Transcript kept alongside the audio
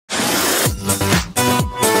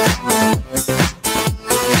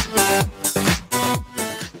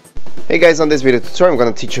Hey guys, on this video tutorial I'm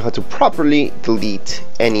going to teach you how to properly delete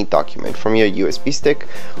any document from your USB stick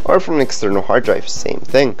or from an external hard drive, same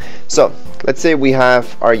thing. So let's say we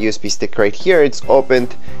have our USB stick right here, it's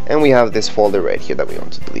opened, and we have this folder right here that we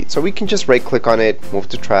want to delete. So we can just right click on it, move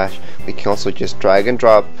to trash. We can also just drag and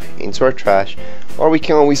drop into our trash, or we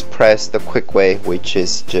can always press the quick way, which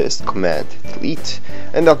is just command delete,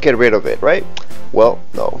 and they'll get rid of it, right? Well,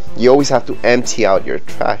 no, you always have to empty out your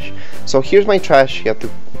trash. So here's my trash. You have to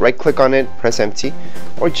right click on it, press empty,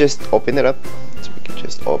 or just open it up. So we can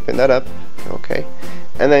just open that up, okay,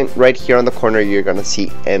 and then right here on the corner you're gonna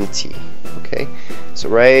see empty. Okay, so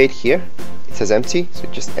right here it says empty, so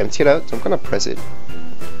just empty it out. So I'm gonna press it.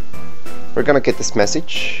 We're gonna get this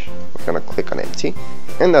message. We're gonna click on empty,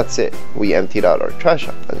 and that's it. We emptied out our trash.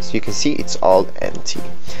 As you can see, it's all empty.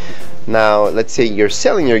 Now let's say you're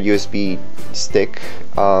selling your USB stick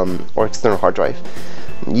or external hard drive.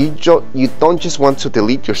 You don't just want to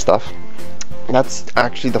delete your stuff. That's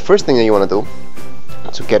actually the first thing that you want to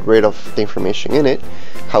do, to get rid of the information in it.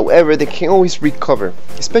 However, they can always recover,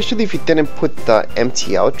 especially if you didn't put the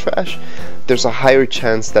empty out trash. There's a higher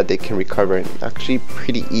chance that they can recover, and actually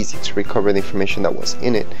pretty easy to recover the information that was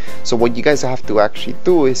in it. So what you guys have to actually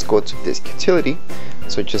do is go to disk utility.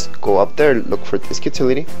 So just go up there, look for disk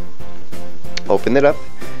utility, open it up.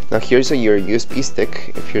 Now here's your USB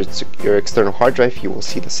stick. If your external hard drive, you will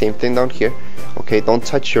see the same thing down here. Okay, don't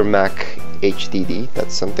touch your Mac HDD,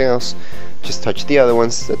 that's something else. Just touch the other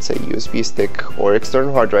ones, that's a USB stick or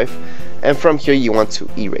external hard drive, and from here you want to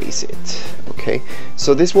erase it. Okay,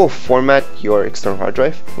 so this will format your external hard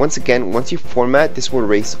drive. Once again, once you format, this will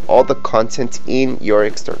erase all the content in your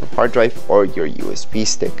external hard drive or your USB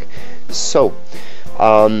stick. So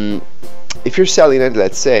if you're selling it,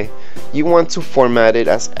 let's say you want to format it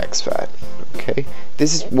as exFAT. Okay,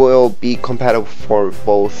 this will be compatible for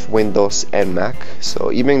both Windows and Mac.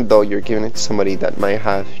 So even though you're giving it to somebody that might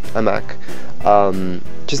have a Mac,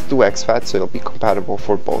 just do exFAT, so it'll be compatible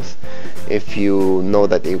for both. If you know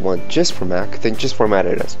that they want just for Mac, then just format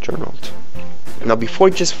it as journaled. Now before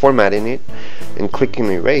just formatting it and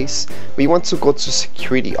clicking erase, we want to go to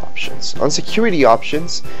security options. On security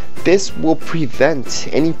options, this will prevent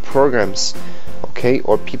any programs, okay,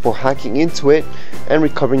 or people hacking into it and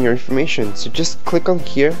recovering your information. So just click on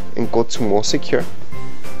here and go to most secure,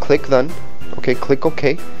 click done, okay, click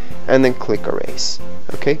OK, and then click erase.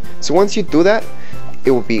 Okay, so once you do that, it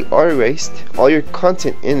will be all erased, all your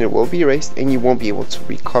content in it will be erased, and you won't be able to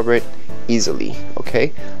recover it easily.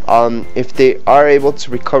 Okay, if they are able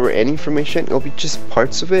to recover any information, it'll be just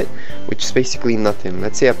parts of it, which is basically nothing.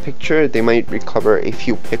 Let's say a picture, they might recover a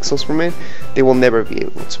few pixels from it. They will never be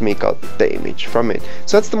able to make out the image from it.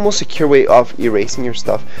 So that's the most secure way of erasing your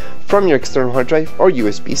stuff from your external hard drive or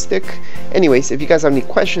USB stick. Anyways, if you guys have any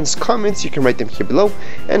questions, comments, you can write them here below,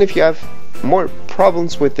 and if you have more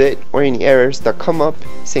problems with it or any errors that come up,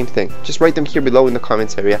 same thing, just write them here below in the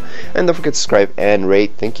comments area, and don't forget to subscribe and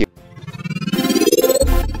rate. Thank you.